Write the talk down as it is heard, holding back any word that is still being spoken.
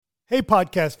Hey,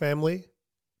 podcast family.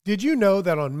 Did you know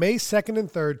that on May 2nd and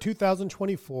 3rd,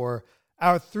 2024,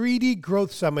 our 3D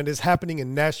Growth Summit is happening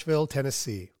in Nashville,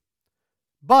 Tennessee?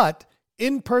 But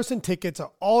in-person tickets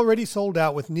are already sold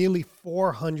out with nearly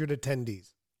 400 attendees.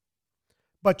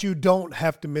 But you don't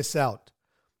have to miss out.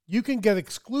 You can get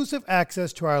exclusive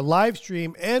access to our live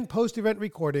stream and post-event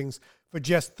recordings for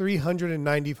just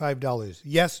 $395.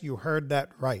 Yes, you heard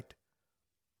that right.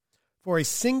 For a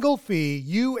single fee,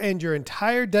 you and your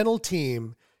entire dental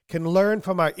team can learn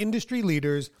from our industry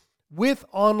leaders with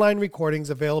online recordings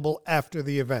available after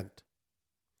the event.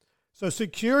 So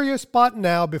secure your spot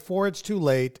now before it's too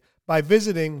late by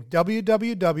visiting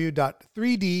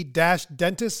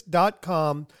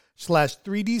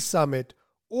www.3d-dentist.com/3D Summit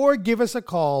or give us a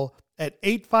call at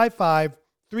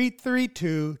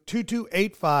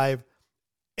 855-332-2285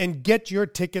 and get your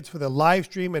tickets for the live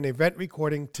stream and event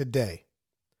recording today.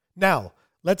 Now,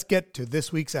 let's get to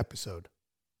this week's episode.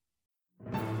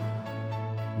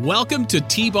 Welcome to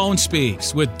T-Bone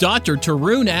Speaks with Dr.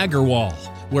 Tarun Agarwal,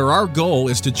 where our goal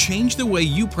is to change the way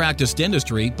you practice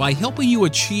dentistry by helping you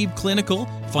achieve clinical,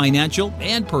 financial,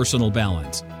 and personal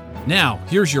balance. Now,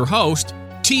 here's your host,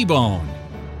 T-Bone.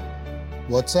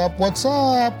 What's up?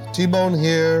 T-Bone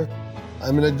here.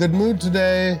 I'm in a good mood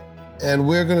today, and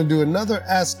we're going to do another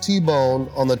Ask T-Bone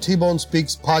on the T-Bone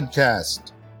Speaks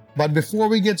podcast. But before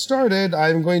we get started,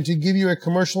 I'm going to give you a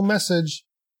commercial message.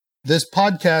 This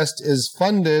podcast is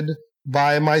funded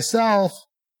by myself,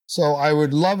 so I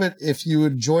would love it if you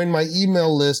would join my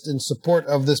email list in support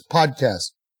of this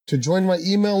podcast. To join my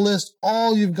email list,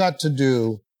 all you've got to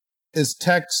do is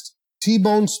text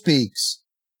T-Bone Speaks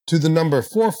to the number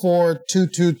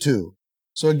 44222.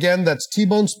 So again, that's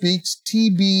T-Bone Speaks,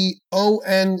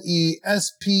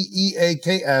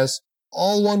 TBONESPEAKS,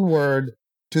 all one word,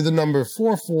 to the number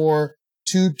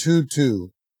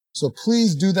 44222. So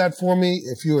please do that for me.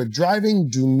 If you are driving,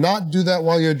 do not do that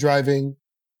while you're driving.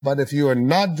 But if you are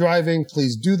not driving,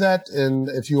 please do that. And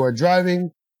if you are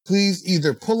driving, please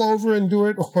either pull over and do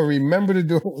it or remember to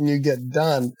do it when you get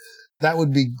done. That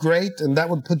would be great. And that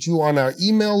would put you on our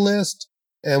email list.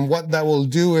 And what that will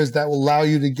do is that will allow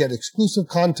you to get exclusive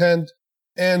content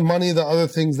and many of the other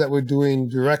things that we're doing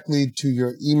directly to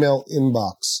your email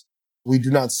inbox. We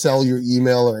do not sell your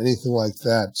email or anything like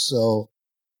that. So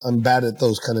I'm bad at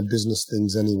those kind of business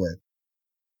things anyway.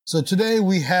 So today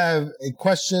we have a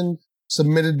question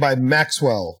submitted by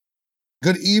Maxwell.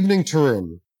 Good evening,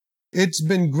 Tarun. It's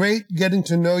been great getting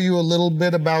to know you a little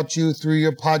bit about you through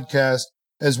your podcast,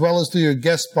 as well as through your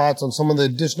guest spots on some of the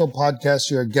additional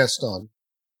podcasts you're a guest on.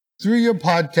 Through your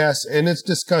podcast and its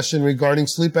discussion regarding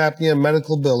sleep apnea and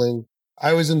medical billing,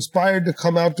 I was inspired to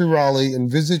come out to Raleigh and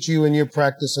visit you in your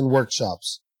practice and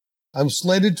workshops. I'm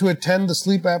slated to attend the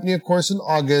sleep apnea course in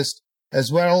August,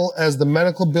 as well as the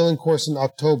medical billing course in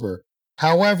October.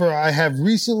 However, I have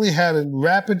recently had a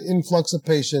rapid influx of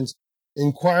patients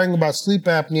inquiring about sleep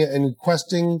apnea and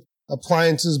requesting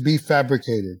appliances be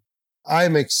fabricated. I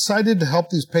am excited to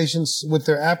help these patients with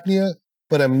their apnea,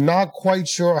 but I'm not quite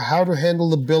sure how to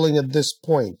handle the billing at this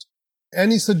point.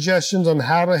 Any suggestions on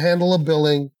how to handle a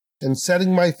billing and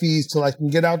setting my fees till I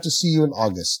can get out to see you in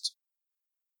August?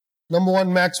 Number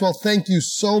one, Maxwell, thank you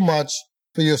so much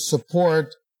for your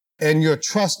support and your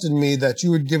trust in me that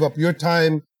you would give up your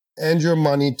time and your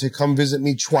money to come visit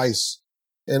me twice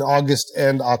in August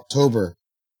and October.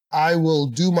 I will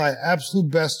do my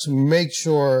absolute best to make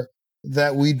sure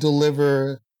that we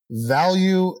deliver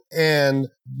value and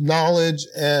knowledge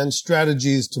and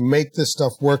strategies to make this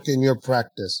stuff work in your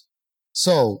practice.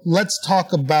 So let's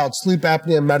talk about sleep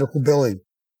apnea and medical billing.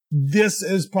 This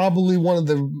is probably one of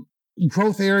the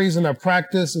growth areas in our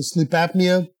practice is sleep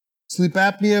apnea. Sleep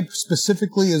apnea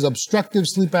specifically is obstructive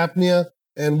sleep apnea.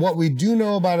 And what we do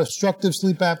know about obstructive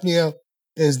sleep apnea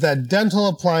is that dental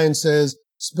appliances,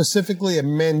 specifically a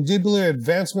mandibular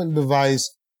advancement device,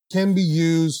 can be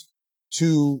used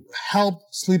to help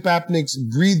sleep apneics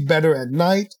breathe better at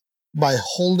night by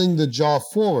holding the jaw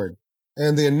forward.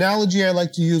 And the analogy I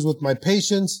like to use with my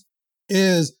patients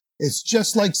is it's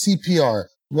just like CPR.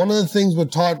 One of the things we're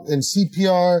taught in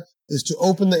CPR is to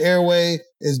open the airway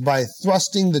is by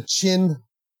thrusting the chin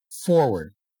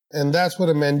forward. And that's what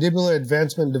a mandibular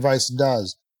advancement device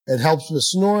does. It helps with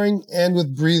snoring and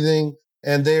with breathing.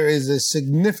 And there is a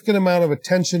significant amount of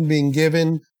attention being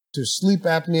given to sleep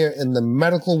apnea in the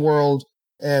medical world,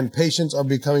 and patients are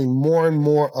becoming more and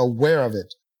more aware of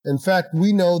it. In fact,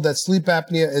 we know that sleep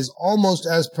apnea is almost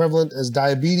as prevalent as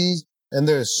diabetes, and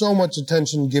there is so much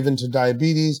attention given to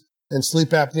diabetes, and sleep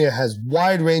apnea has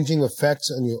wide-ranging effects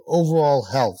on your overall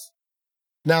health.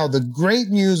 Now, the great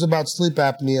news about sleep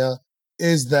apnea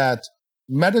is that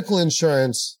medical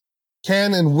insurance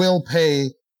can and will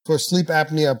pay for sleep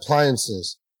apnea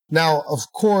appliances. Now, of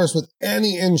course, with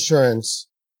any insurance,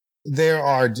 there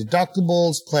are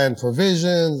deductibles, plan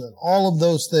provisions, and all of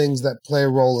those things that play a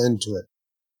role into it.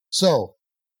 So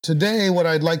today, what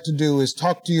I'd like to do is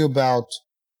talk to you about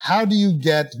how do you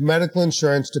get medical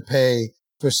insurance to pay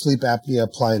for sleep apnea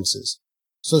appliances.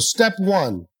 So step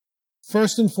one,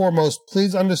 first and foremost,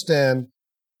 please understand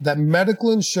that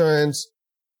medical insurance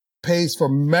pays for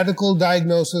medical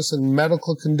diagnosis and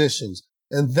medical conditions.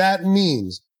 And that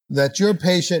means that your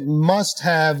patient must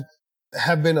have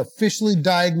been officially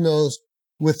diagnosed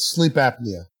with sleep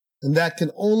apnea. And that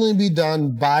can only be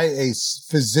done by a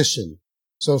physician.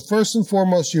 So first and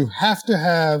foremost, you have to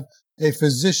have a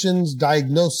physician's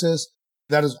diagnosis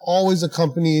that is always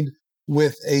accompanied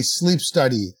with a sleep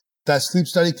study. That sleep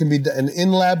study can be an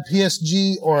in-lab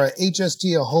PSG or a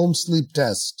HST, a home sleep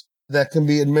test that can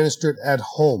be administered at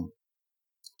home.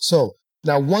 So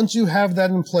now once you have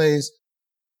that in place,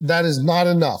 that is not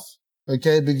enough,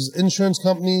 okay? Because insurance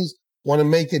companies want to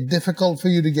make it difficult for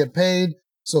you to get paid.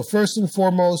 So first and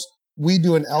foremost, we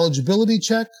do an eligibility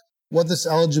check. What this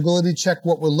eligibility check,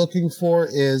 what we're looking for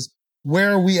is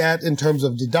where are we at in terms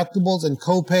of deductibles and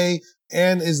copay,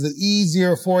 and is the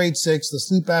E0486, the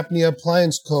sleep apnea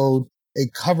appliance code, a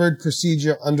covered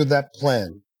procedure under that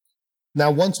plan?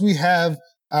 Now, once we have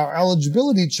our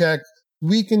eligibility check,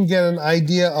 we can get an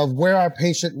idea of where our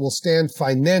patient will stand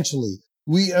financially.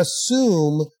 We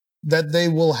assume that they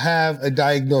will have a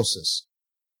diagnosis.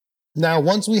 Now,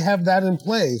 once we have that in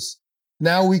place,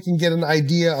 now we can get an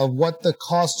idea of what the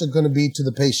costs are going to be to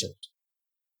the patient.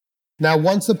 Now,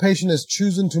 once the patient has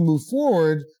chosen to move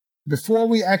forward, before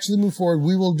we actually move forward,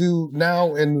 we will do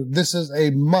now, and this is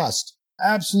a must,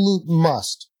 absolute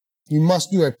must. You must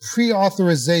do a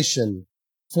pre-authorization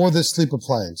for this sleep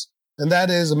appliance. And that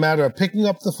is a matter of picking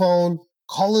up the phone,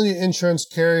 calling your insurance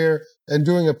carrier, and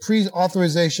doing a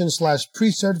pre-authorization /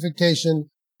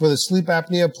 pre-certification for the sleep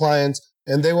apnea appliance.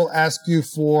 And they will ask you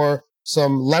for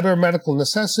some letter of medical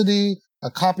necessity,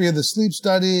 a copy of the sleep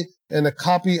study, and a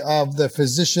copy of the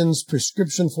physician's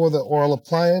prescription for the oral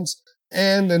appliance,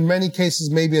 and in many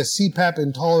cases, maybe a CPAP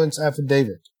intolerance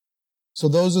affidavit. So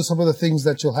those are some of the things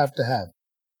that you'll have to have.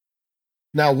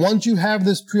 Now, once you have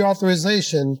this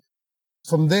pre-authorization,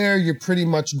 from there, you're pretty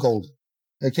much golden.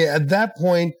 Okay, at that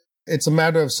point, it's a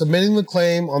matter of submitting the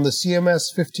claim on the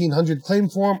CMS 1500 claim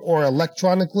form or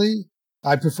electronically.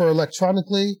 I prefer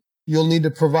electronically. You'll need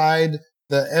to provide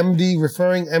the MD,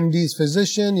 referring MD's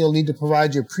physician. You'll need to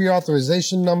provide your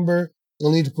pre-authorization number.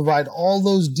 You'll need to provide all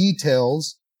those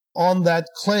details on that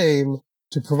claim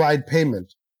to provide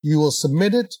payment. You will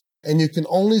submit it, and you can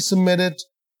only submit it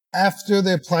after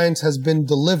the appliance has been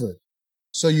delivered.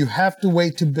 So you have to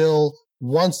wait to bill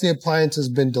once the appliance has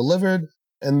been delivered.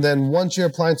 And then once your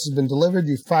appliance has been delivered,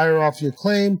 you fire off your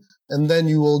claim, and then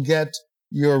you will get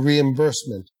your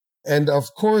reimbursement. And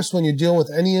of course, when you're dealing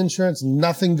with any insurance,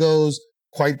 nothing goes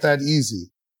quite that easy,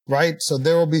 right? So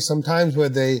there will be some times where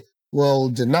they will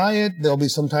deny it. There'll be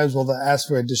some times where they'll ask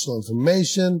for additional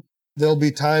information. There'll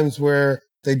be times where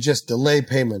they just delay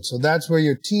payment. So that's where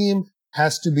your team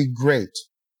has to be great.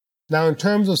 Now, in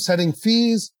terms of setting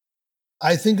fees,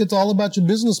 I think it's all about your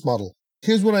business model.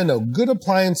 Here's what I know. Good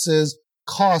appliances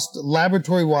cost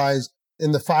laboratory-wise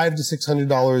in the $500 to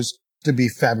 $600 to be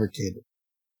fabricated.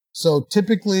 So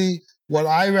typically, what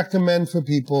I recommend for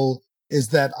people is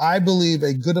that I believe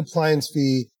a good appliance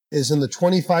fee is in the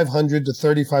 $2,500 to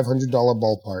 $3,500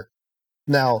 ballpark.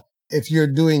 Now, if you're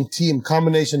doing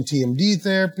combination TMD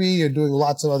therapy, you're doing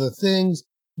lots of other things,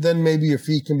 then maybe your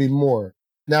fee can be more.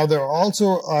 Now, there are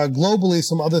also globally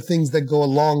some other things that go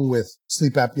along with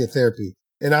sleep apnea therapy.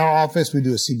 In our office, we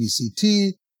do a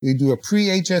CBCT, we do a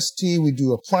pre-HST, we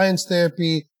do appliance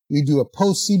therapy, we do a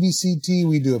post-CBCT,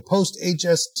 we do a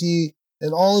post-HST,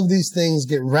 and all of these things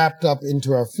get wrapped up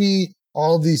into our fee.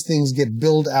 All of these things get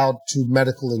billed out to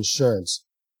medical insurance.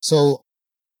 So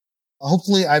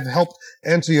hopefully I've helped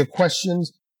answer your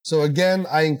questions. So again,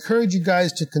 I encourage you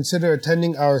guys to consider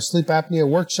attending our sleep apnea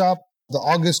workshop. The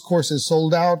August course is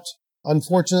sold out.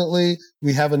 Unfortunately,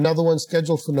 we have another one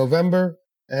scheduled for November.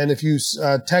 And if you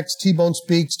text T-Bone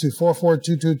Speaks to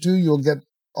 44222, you'll get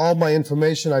all my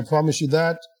information. I promise you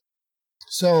that.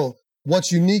 So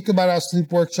what's unique about our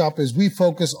sleep workshop is we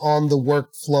focus on the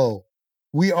workflow.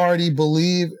 We already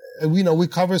believe, we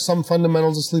cover some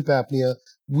fundamentals of sleep apnea.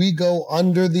 We go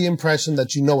under the impression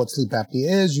that you know what sleep apnea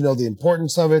is, you know the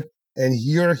importance of it, and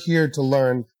you're here to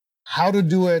learn how to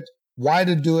do it, why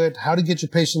to do it, how to get your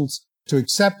patients to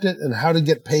accept it, and how to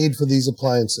get paid for these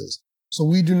appliances. So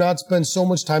we do not spend so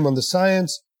much time on the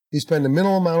science. We spend a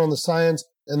minimal amount on the science,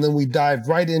 and then we dive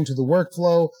right into the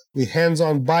workflow. We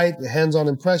hands-on bite, hands-on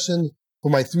impression. For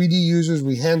my 3D users,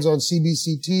 we hands-on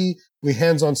CBCT, we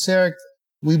hands-on CEREC.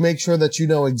 We make sure that you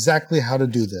know exactly how to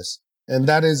do this. And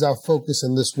that is our focus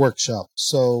in this workshop.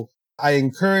 So I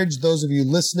encourage those of you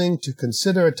listening to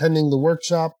consider attending the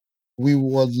workshop. We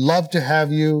would love to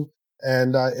have you.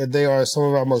 And they are some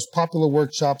of our most popular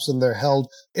workshops, and they're held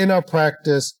in our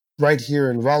practice right here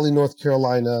in Raleigh, North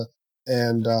Carolina.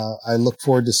 And I look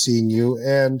forward to seeing you.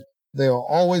 And they are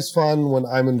always fun when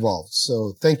I'm involved.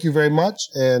 So thank you very much.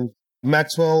 And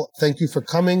Maxwell, thank you for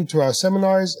coming to our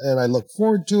seminars, and I look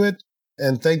forward to it.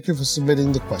 And thank you for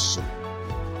submitting the question.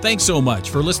 Thanks so much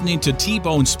for listening to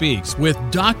T-Bone Speaks with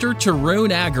Dr. Tarun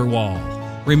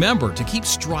Agarwal. Remember to keep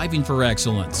striving for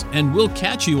excellence, and we'll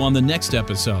catch you on the next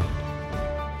episode.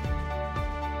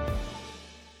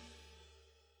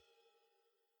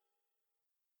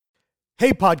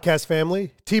 Hey, podcast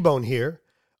family, T-Bone here.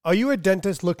 Are you a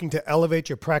dentist looking to elevate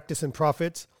your practice and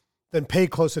profits? Then pay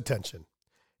close attention.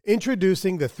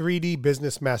 Introducing the 3D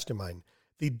Business Mastermind,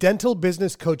 the dental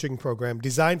business coaching program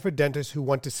designed for dentists who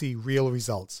want to see real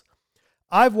results.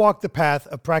 I've walked the path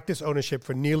of practice ownership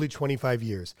for nearly 25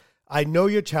 years. I know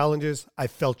your challenges. I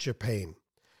felt your pain.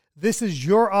 This is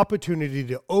your opportunity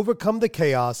to overcome the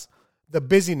chaos, the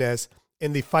busyness,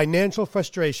 and the financial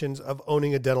frustrations of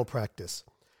owning a dental practice.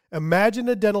 Imagine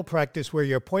a dental practice where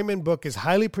your appointment book is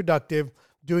highly productive,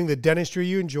 doing the dentistry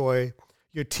you enjoy,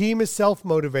 your team is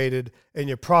self-motivated, and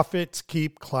your profits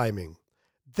keep climbing.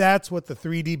 That's what the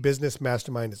 3D Business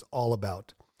Mastermind is all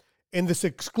about. In this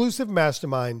exclusive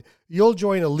mastermind, you'll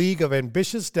join a league of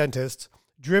ambitious dentists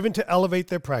driven to elevate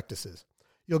their practices.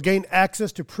 You'll gain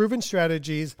access to proven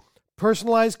strategies,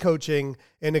 personalized coaching,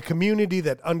 and a community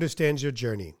that understands your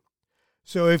journey.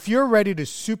 So if you're ready to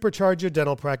supercharge your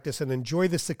dental practice and enjoy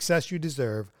the success you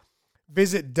deserve,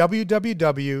 visit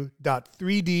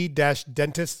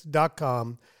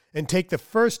www.3d-dentist.com and take the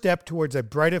first step towards a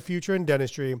brighter future in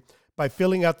dentistry by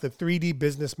filling out the 3D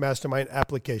Business Mastermind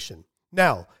application.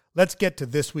 Now, let's get to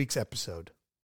this week's episode.